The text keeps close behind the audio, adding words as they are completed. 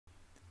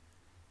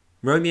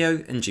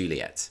Romeo and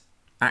Juliet,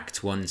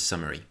 Act 1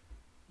 Summary.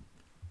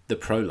 The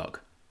Prologue.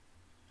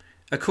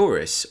 A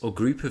chorus or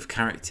group of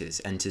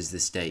characters enters the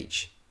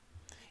stage.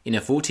 In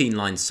a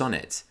 14-line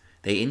sonnet,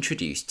 they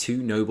introduce two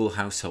noble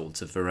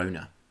households of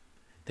Verona,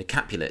 the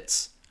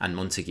Capulets and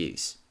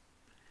Montagues.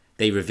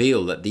 They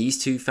reveal that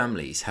these two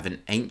families have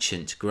an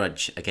ancient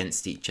grudge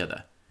against each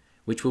other,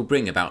 which will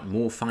bring about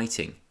more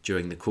fighting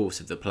during the course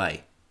of the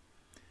play.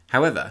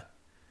 However,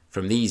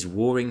 from these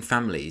warring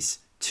families,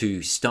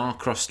 two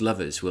star-crossed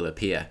lovers will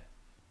appear.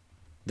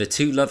 The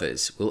two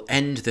lovers will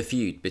end the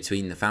feud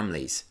between the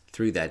families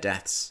through their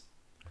deaths.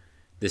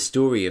 The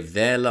story of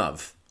their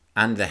love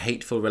and the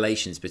hateful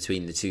relations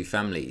between the two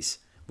families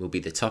will be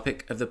the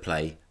topic of the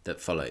play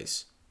that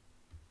follows.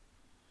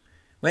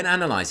 When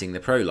analysing the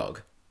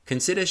prologue,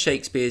 consider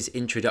Shakespeare's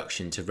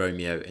introduction to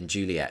Romeo and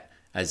Juliet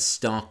as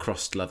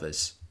star-crossed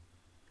lovers.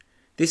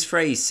 This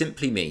phrase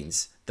simply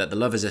means that the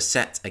lovers are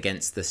set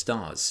against the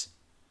stars.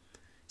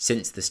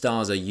 Since the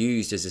stars are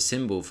used as a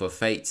symbol for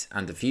fate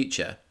and the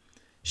future,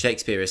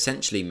 Shakespeare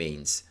essentially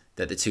means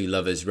that the two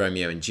lovers,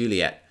 Romeo and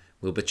Juliet,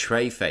 will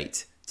betray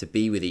fate to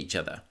be with each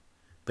other,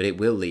 but it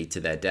will lead to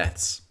their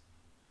deaths.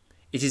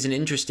 It is an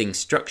interesting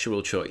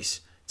structural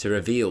choice to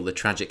reveal the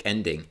tragic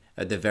ending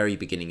at the very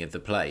beginning of the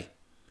play.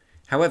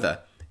 However,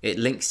 it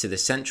links to the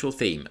central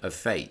theme of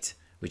fate,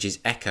 which is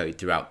echoed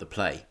throughout the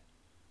play.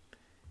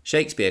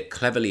 Shakespeare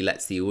cleverly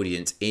lets the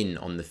audience in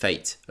on the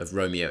fate of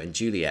Romeo and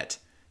Juliet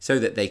so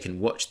that they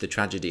can watch the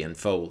tragedy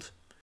unfold.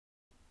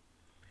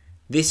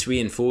 This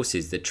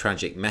reinforces the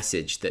tragic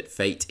message that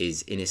fate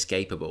is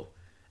inescapable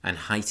and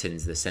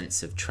heightens the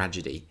sense of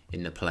tragedy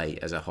in the play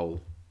as a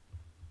whole.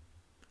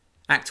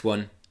 Act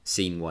 1,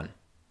 Scene 1.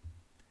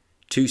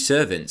 Two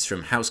servants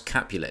from House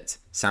Capulet,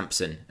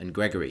 Samson and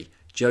Gregory,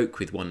 joke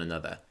with one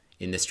another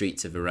in the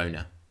streets of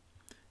Verona.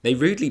 They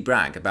rudely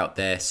brag about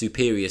their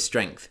superior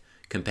strength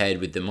compared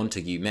with the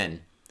Montague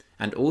men,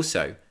 and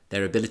also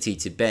their ability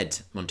to bed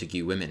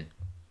Montague women.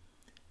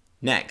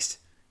 Next,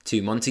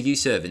 two Montague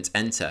servants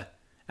enter,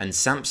 and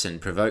Samson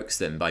provokes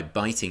them by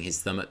biting his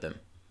thumb at them,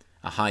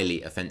 a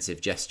highly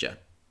offensive gesture.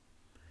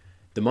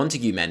 The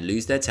Montague men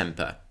lose their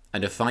temper,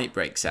 and a fight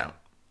breaks out.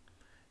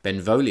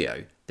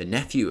 Benvolio, the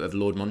nephew of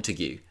Lord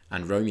Montague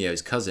and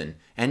Romeo's cousin,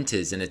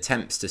 enters and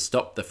attempts to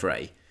stop the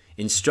fray,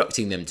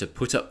 instructing them to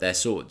put up their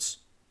swords.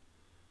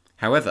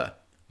 However,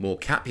 more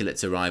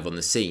Capulets arrive on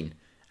the scene,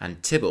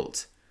 and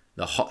Tybalt,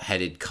 the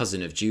hot-headed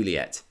cousin of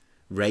Juliet,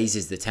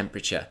 raises the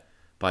temperature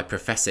by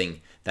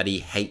professing that he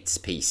hates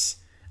peace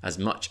as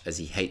much as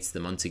he hates the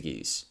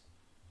Montagues.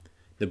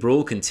 The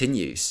brawl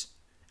continues,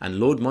 and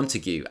Lord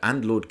Montague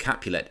and Lord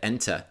Capulet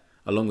enter,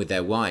 along with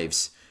their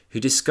wives, who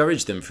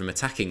discourage them from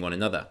attacking one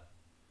another.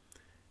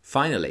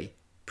 Finally,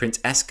 Prince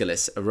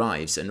Aeschylus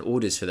arrives and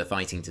orders for the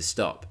fighting to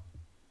stop.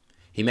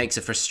 He makes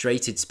a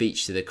frustrated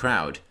speech to the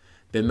crowd,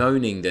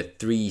 bemoaning the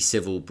 3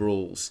 civil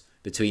brawls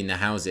between the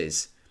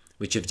houses,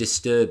 which have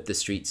disturbed the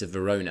streets of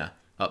Verona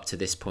up to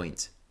this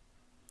point.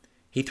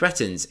 He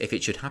threatens if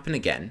it should happen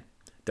again,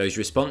 those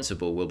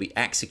responsible will be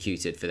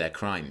executed for their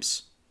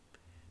crimes.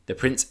 The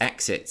prince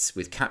exits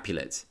with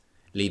Capulet,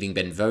 leaving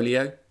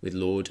Benvolio with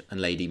Lord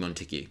and Lady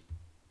Montague.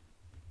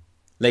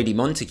 Lady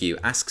Montague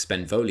asks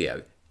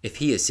Benvolio if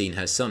he has seen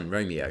her son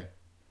Romeo.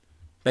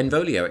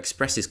 Benvolio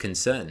expresses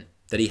concern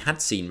that he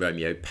had seen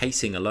Romeo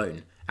pacing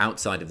alone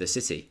outside of the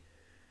city,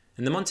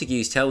 and the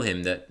Montagues tell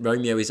him that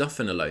Romeo is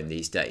often alone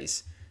these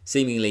days,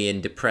 seemingly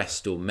in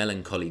depressed or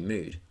melancholy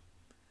mood.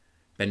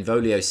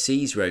 Benvolio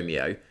sees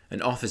Romeo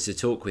and offers to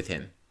talk with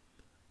him.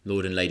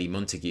 Lord and Lady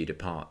Montague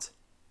depart.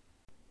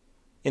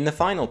 In the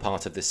final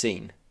part of the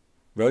scene,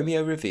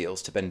 Romeo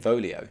reveals to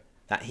Benvolio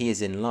that he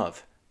is in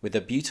love with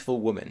a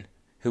beautiful woman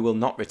who will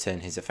not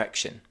return his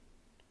affection.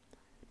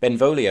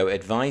 Benvolio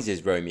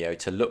advises Romeo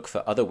to look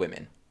for other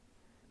women,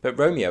 but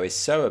Romeo is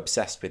so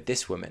obsessed with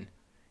this woman,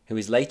 who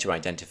is later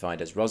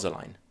identified as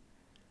Rosaline,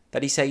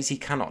 that he says he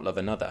cannot love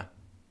another.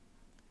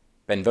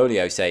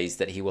 Benvolio says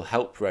that he will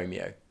help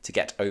Romeo to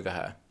get over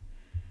her.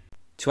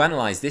 To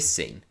analyse this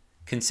scene,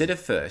 consider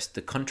first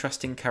the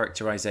contrasting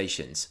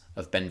characterizations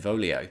of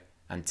Benvolio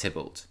and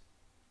Tybalt.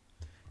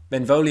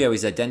 Benvolio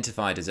is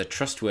identified as a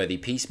trustworthy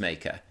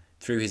peacemaker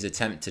through his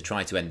attempt to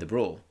try to end the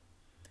brawl.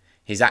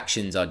 His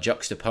actions are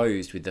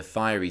juxtaposed with the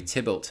fiery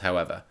Tybalt,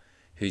 however,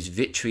 whose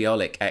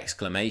vitriolic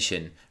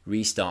exclamation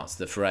restarts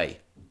the fray.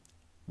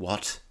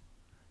 What?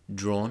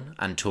 Drawn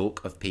and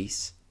talk of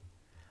peace?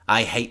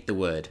 I hate the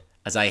word,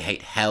 as I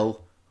hate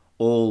hell,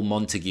 all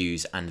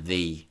Montagues and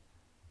thee.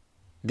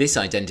 This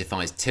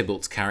identifies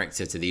Tybalt's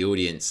character to the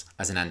audience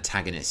as an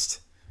antagonist,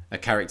 a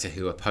character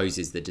who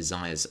opposes the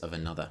desires of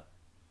another.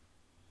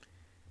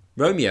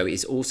 Romeo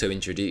is also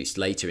introduced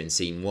later in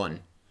Scene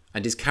 1,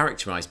 and is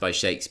characterised by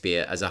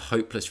Shakespeare as a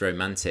hopeless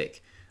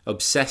romantic,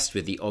 obsessed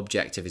with the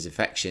object of his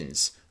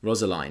affections,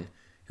 Rosaline,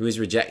 who is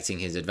rejecting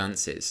his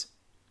advances.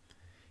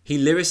 He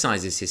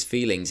lyricises his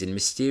feelings in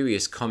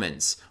mysterious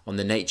comments on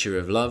the nature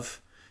of love,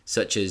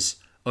 such as,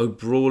 "O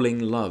brawling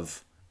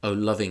love, O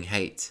loving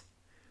hate,"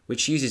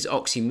 which uses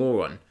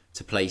oxymoron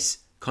to place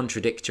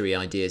contradictory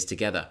ideas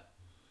together.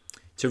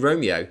 To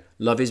Romeo,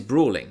 love is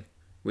brawling,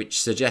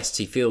 which suggests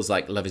he feels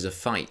like love is a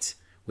fight,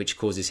 which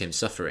causes him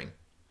suffering.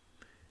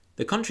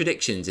 The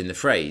contradictions in the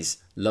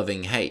phrase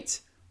loving hate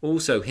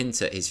also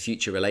hint at his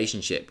future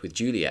relationship with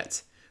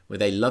Juliet, where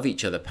they love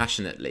each other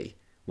passionately,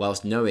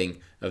 whilst knowing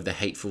of the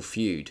hateful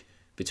feud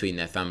between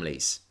their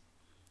families.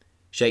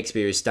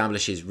 Shakespeare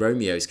establishes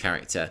Romeo's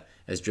character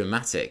as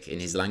dramatic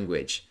in his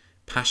language,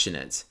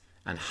 passionate,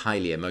 and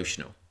highly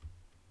emotional.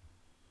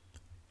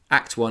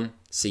 Act 1,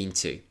 Scene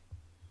 2.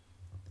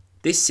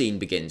 This scene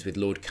begins with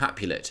Lord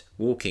Capulet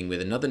walking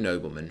with another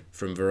nobleman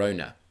from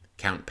Verona,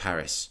 Count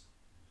Paris.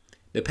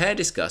 The pair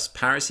discuss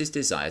Paris's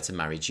desire to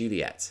marry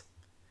Juliet.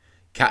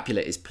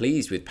 Capulet is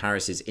pleased with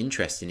Paris's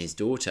interest in his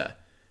daughter,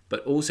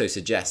 but also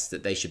suggests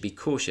that they should be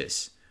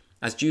cautious,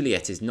 as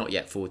Juliet is not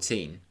yet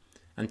 14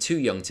 and too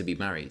young to be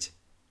married.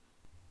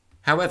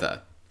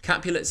 However,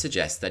 Capulet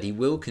suggests that he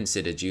will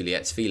consider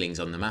Juliet's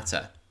feelings on the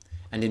matter,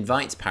 and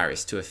invites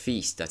Paris to a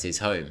feast at his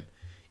home,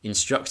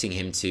 instructing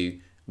him to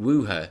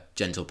woo her,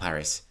 gentle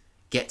Paris,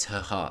 get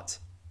her heart,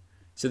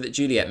 so that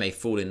Juliet may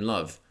fall in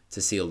love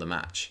to seal the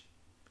match.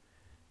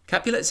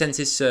 Capulet sends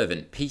his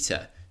servant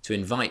Peter to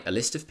invite a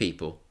list of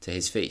people to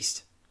his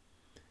feast.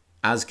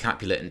 As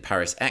Capulet and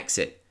Paris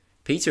exit,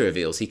 Peter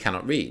reveals he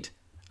cannot read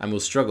and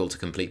will struggle to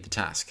complete the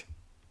task.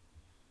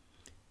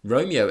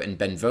 Romeo and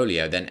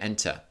Benvolio then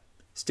enter,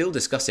 still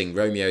discussing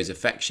Romeo's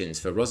affections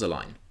for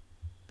Rosaline.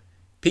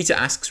 Peter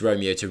asks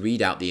Romeo to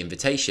read out the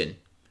invitation,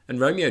 and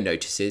Romeo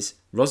notices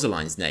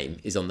Rosaline's name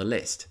is on the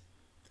list.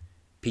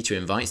 Peter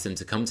invites them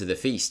to come to the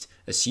feast,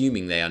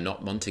 assuming they are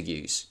not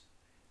Montagues.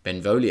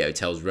 Benvolio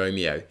tells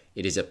Romeo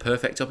it is a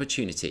perfect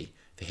opportunity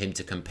for him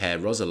to compare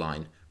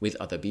Rosaline with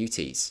other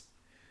beauties.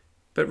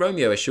 But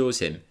Romeo assures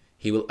him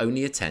he will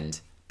only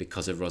attend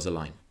because of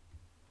Rosaline.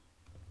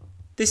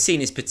 This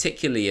scene is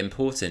particularly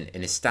important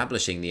in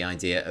establishing the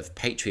idea of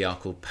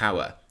patriarchal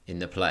power in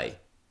the play.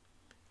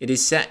 It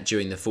is set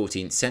during the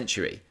 14th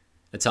century,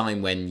 a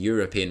time when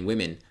European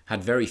women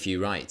had very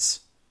few rights.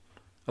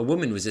 A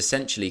woman was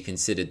essentially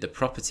considered the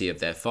property of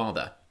their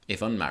father,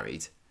 if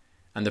unmarried,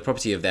 and the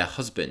property of their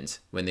husband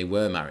when they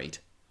were married.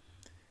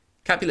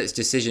 Capulet's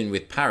decision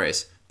with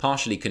Paris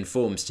partially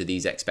conforms to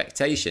these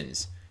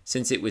expectations,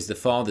 since it was the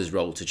father's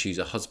role to choose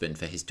a husband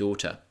for his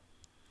daughter.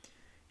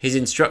 His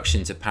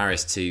instruction to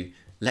Paris to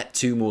let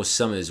 2 more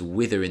summers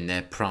wither in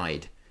their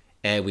pride,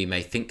 ere we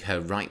may think her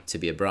right to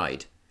be a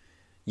bride,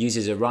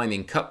 uses a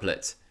rhyming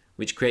couplet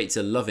which creates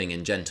a loving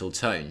and gentle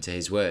tone to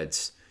his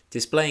words,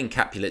 displaying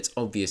Capulet's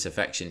obvious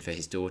affection for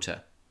his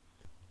daughter.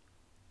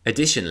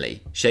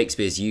 Additionally,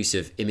 Shakespeare's use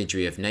of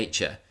imagery of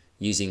nature,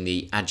 using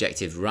the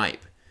adjective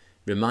ripe,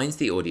 reminds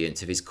the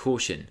audience of his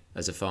caution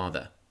as a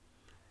father.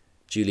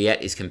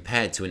 Juliet is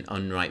compared to an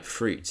unripe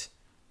fruit,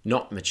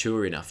 not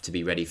mature enough to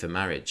be ready for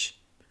marriage.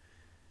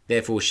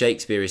 Therefore,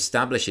 Shakespeare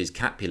establishes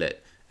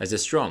Capulet as a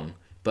strong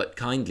but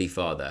kindly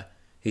father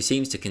who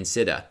seems to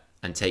consider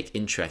and take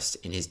interest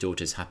in his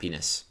daughter's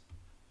happiness.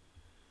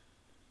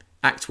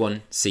 Act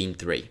 1, Scene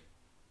 3.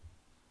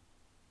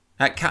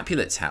 At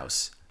Capulet's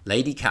house,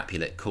 Lady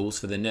Capulet calls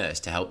for the nurse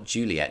to help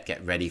Juliet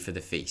get ready for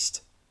the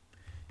feast.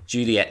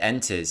 Juliet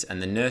enters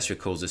and the nurse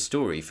recalls a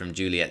story from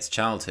Juliet's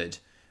childhood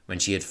when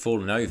she had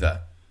fallen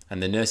over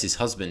and the nurse's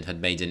husband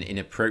had made an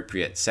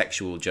inappropriate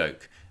sexual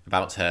joke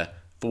about her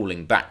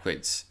falling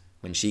backwards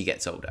when she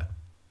gets older.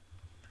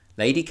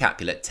 Lady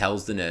Capulet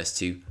tells the nurse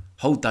to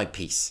hold thy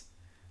peace,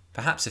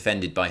 perhaps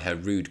offended by her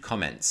rude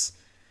comments,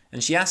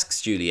 and she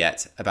asks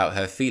Juliet about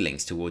her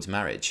feelings towards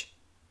marriage.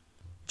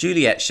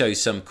 Juliet shows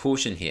some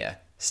caution here,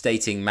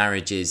 stating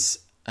marriage is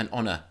an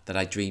honour that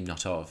I dream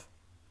not of.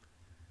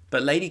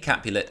 But Lady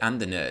Capulet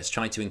and the nurse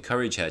try to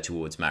encourage her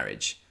towards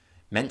marriage,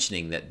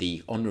 mentioning that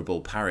the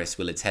Honourable Paris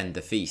will attend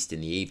the feast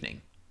in the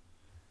evening.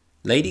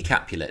 Lady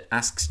Capulet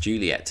asks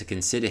Juliet to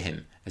consider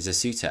him as a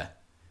suitor,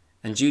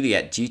 and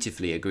Juliet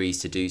dutifully agrees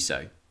to do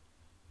so.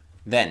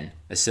 Then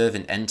a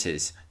servant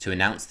enters to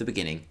announce the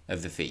beginning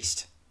of the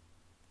feast.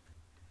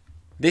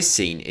 This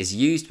scene is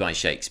used by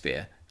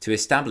Shakespeare to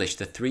establish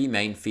the 3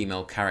 main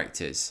female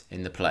characters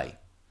in the play.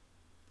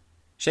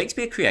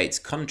 Shakespeare creates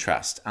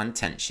contrast and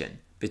tension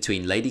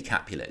between Lady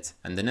Capulet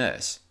and the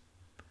nurse.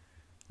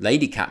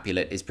 Lady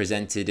Capulet is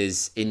presented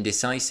as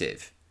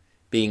indecisive,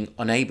 being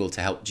unable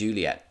to help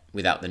Juliet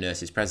without the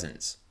nurse's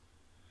presence.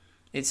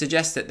 It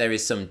suggests that there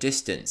is some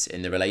distance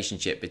in the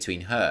relationship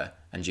between her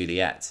and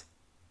Juliet.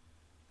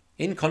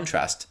 In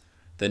contrast,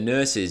 the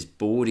nurse's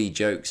bawdy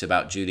jokes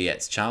about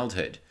Juliet's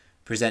childhood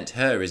present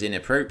her as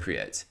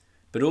inappropriate,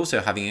 but also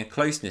having a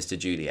closeness to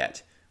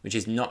Juliet which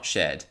is not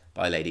shared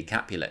by Lady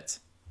Capulet.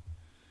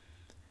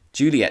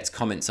 Juliet's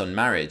comments on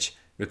marriage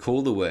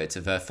recall the words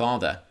of her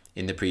father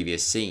in the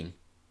previous scene.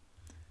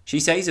 She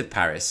says of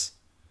Paris,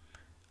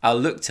 "I'll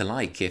look to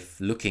like if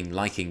looking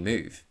liking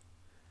move,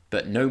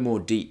 but no more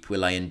deep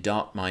will I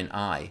endart mine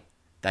eye,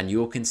 than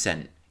your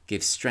consent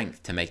gives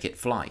strength to make it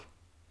fly."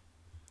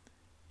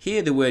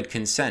 Here the word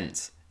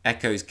consent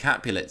echoes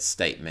Capulet's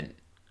statement,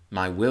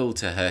 "My will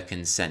to her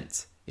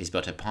consent is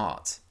but a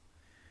part,"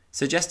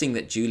 suggesting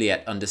that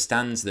Juliet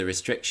understands the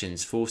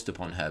restrictions forced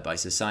upon her by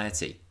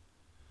society.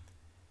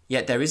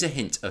 yet there is a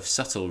hint of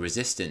subtle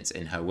resistance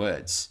in her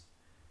words,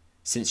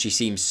 since she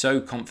seems so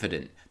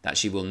confident that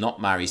she will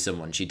not marry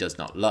someone she does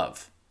not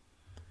love.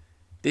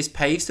 This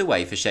paves the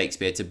way for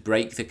Shakespeare to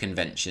break the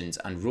conventions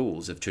and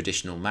rules of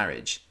traditional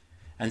marriage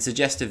and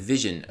suggest a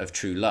vision of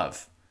true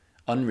love,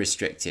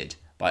 unrestricted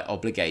by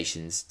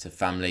obligations to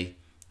family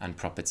and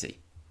property.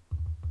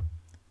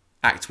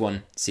 Act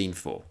 1, Scene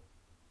 4.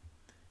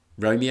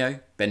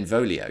 Romeo,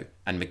 Benvolio,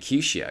 and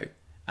Mercutio,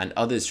 and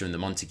others from the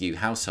Montague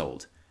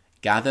household,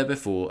 gather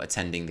before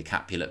attending the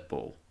Capulet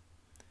ball.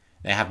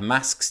 They have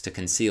masks to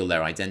conceal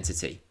their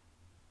identity.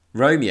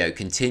 Romeo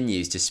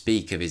continues to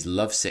speak of his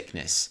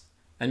lovesickness,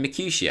 and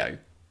Mercutio,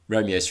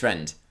 Romeo's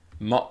friend,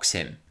 mocks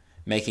him,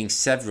 making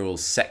several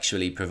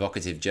sexually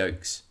provocative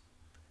jokes.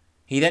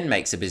 He then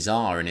makes a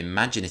bizarre and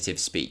imaginative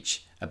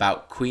speech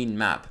about Queen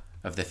Mab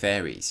of the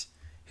fairies,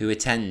 who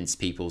attends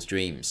people's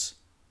dreams.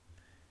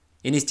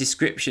 In his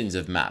descriptions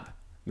of Mab,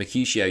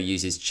 Mercutio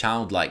uses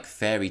childlike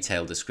fairy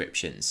tale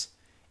descriptions,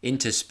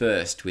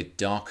 interspersed with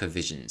darker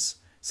visions,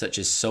 such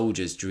as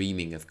soldiers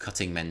dreaming of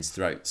cutting men's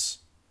throats.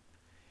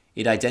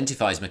 It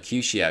identifies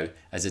Mercutio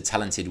as a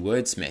talented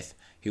wordsmith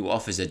who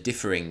offers a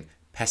differing,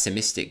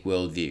 pessimistic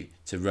worldview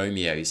to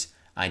Romeo's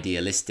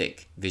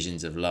idealistic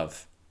visions of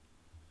love.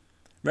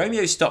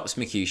 Romeo stops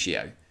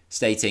Mercutio,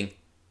 stating,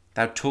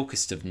 "Thou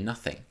talkest of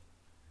nothing."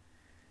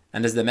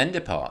 And as the men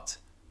depart,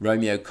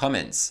 Romeo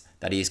comments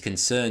that he is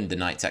concerned the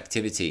night's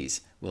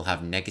activities will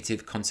have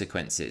negative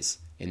consequences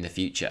in the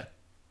future.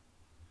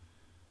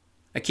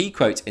 A key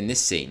quote in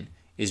this scene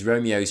is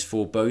Romeo's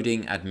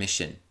foreboding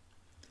admission,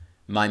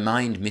 "My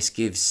mind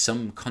misgives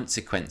some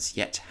consequence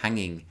yet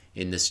hanging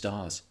in the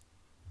stars."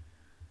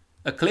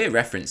 A clear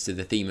reference to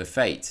the theme of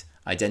fate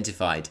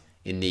identified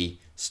in the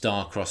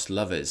 "star-crossed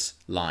lovers"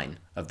 line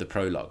of the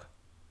prologue.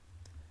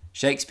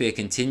 Shakespeare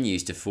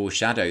continues to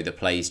foreshadow the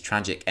play's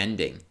tragic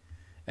ending,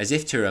 as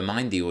if to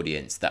remind the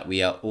audience that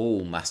we are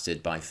all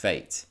mastered by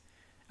fate,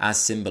 as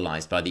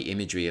symbolised by the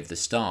imagery of the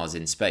stars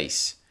in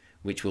space,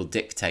 which will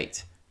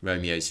dictate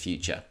Romeo's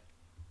future.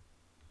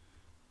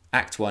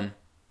 Act 1,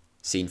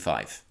 Scene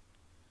 5.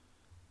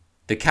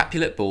 The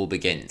Capulet ball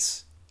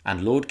begins,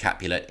 and Lord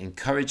Capulet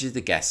encourages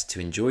the guests to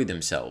enjoy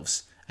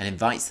themselves and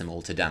invites them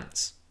all to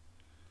dance.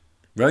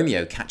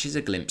 Romeo catches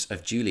a glimpse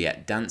of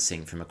Juliet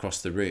dancing from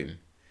across the room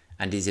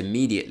and is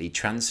immediately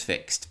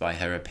transfixed by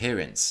her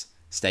appearance,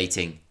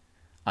 stating,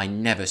 "I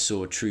never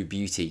saw true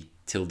beauty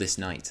till this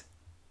night."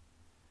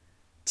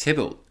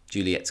 Tybalt,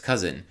 Juliet's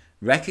cousin,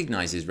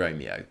 recognises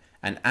Romeo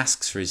and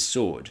asks for his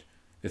sword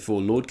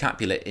before Lord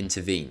Capulet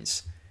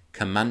intervenes,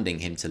 commanding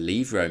him to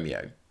leave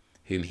Romeo,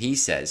 whom he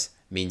says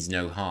means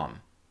no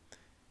harm.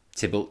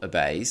 Tybalt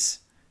obeys,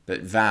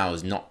 but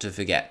vows not to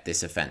forget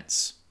this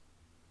offence.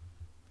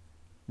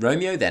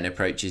 Romeo then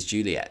approaches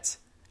Juliet,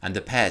 and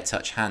the pair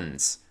touch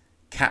hands,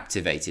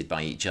 captivated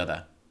by each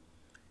other.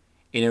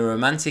 In a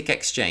romantic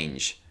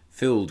exchange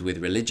filled with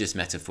religious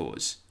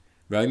metaphors,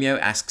 Romeo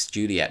asks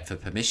Juliet for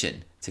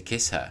permission to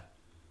kiss her.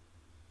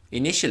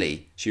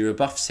 Initially, she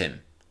rebuffs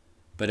him,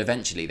 but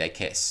eventually they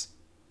kiss.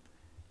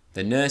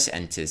 The nurse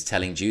enters,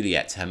 telling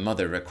Juliet her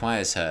mother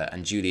requires her,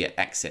 and Juliet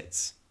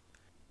exits.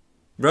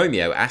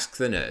 Romeo asks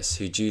the nurse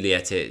who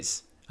Juliet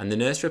is, and the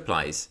nurse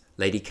replies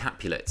Lady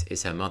Capulet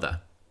is her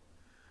mother.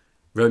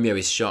 Romeo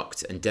is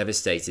shocked and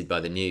devastated by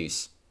the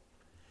news.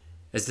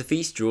 As the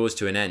feast draws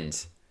to an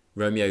end,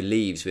 Romeo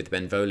leaves with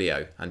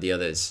Benvolio and the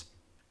others.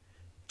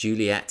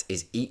 Juliet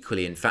is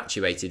equally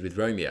infatuated with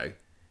Romeo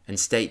and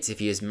states if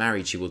he is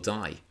married she will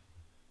die.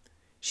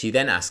 She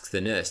then asks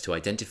the nurse to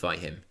identify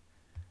him,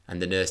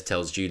 and the nurse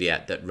tells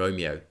Juliet that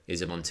Romeo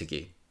is a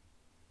Montague.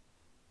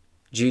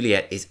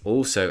 Juliet is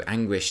also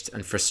anguished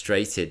and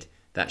frustrated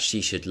that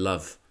she should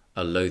love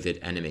a loathed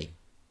enemy.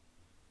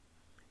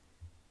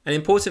 An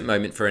important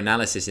moment for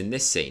analysis in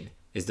this scene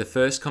is the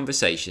first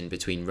conversation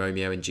between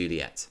Romeo and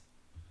Juliet.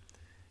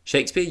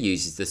 Shakespeare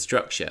uses the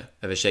structure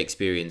of a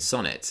Shakespearean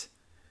sonnet,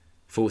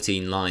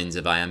 14 lines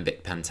of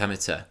iambic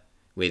pentameter,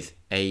 with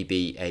A,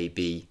 B, A,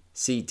 B,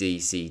 C, D,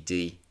 C,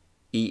 D,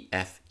 E,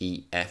 F,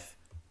 E, F,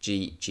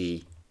 G,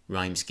 G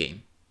rhyme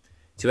scheme,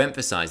 to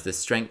emphasise the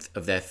strength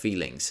of their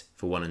feelings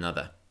for one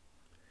another.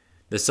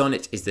 The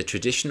sonnet is the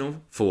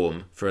traditional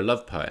form for a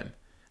love poem,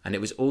 and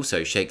it was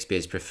also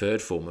Shakespeare's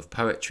preferred form of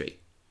poetry.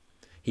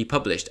 He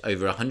published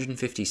over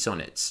 150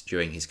 sonnets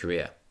during his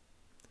career.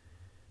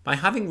 By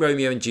having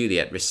Romeo and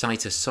Juliet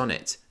recite a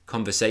sonnet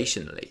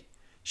conversationally,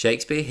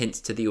 Shakespeare hints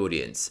to the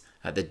audience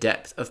at the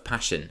depth of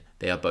passion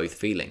they are both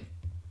feeling.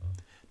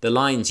 The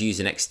lines use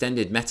an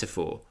extended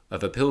metaphor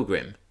of a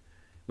pilgrim,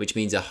 which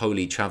means a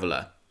holy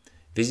traveller,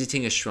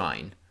 visiting a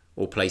shrine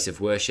or place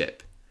of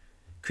worship,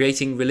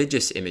 creating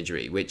religious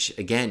imagery which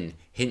again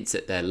hints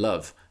at their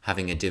love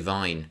having a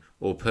divine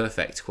or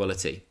perfect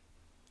quality.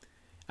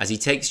 As he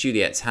takes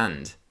Juliet's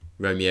hand,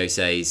 Romeo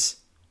says,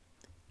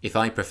 "If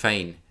I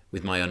profane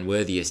with my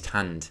unworthiest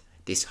hand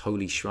this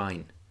holy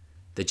shrine,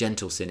 the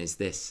gentle sin is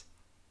this.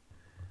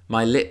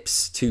 My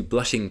lips two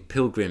blushing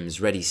pilgrims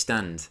ready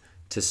stand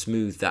to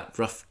smooth that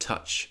rough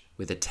touch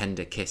with a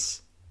tender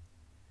kiss."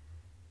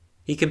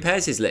 He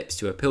compares his lips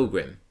to a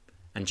pilgrim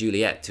and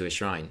Juliet to a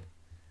shrine.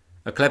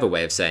 A clever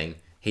way of saying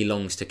he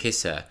longs to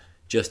kiss her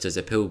just as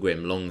a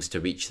pilgrim longs to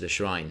reach the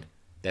shrine,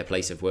 their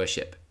place of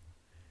worship.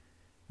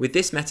 With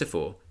this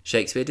metaphor,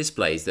 Shakespeare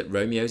displays that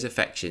Romeo's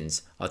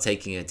affections are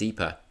taking a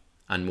deeper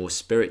and more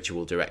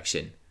spiritual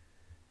direction,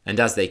 and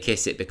as they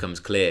kiss it becomes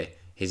clear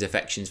his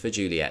affections for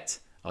Juliet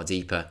are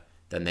deeper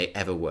than they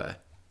ever were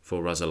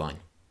for Rosaline.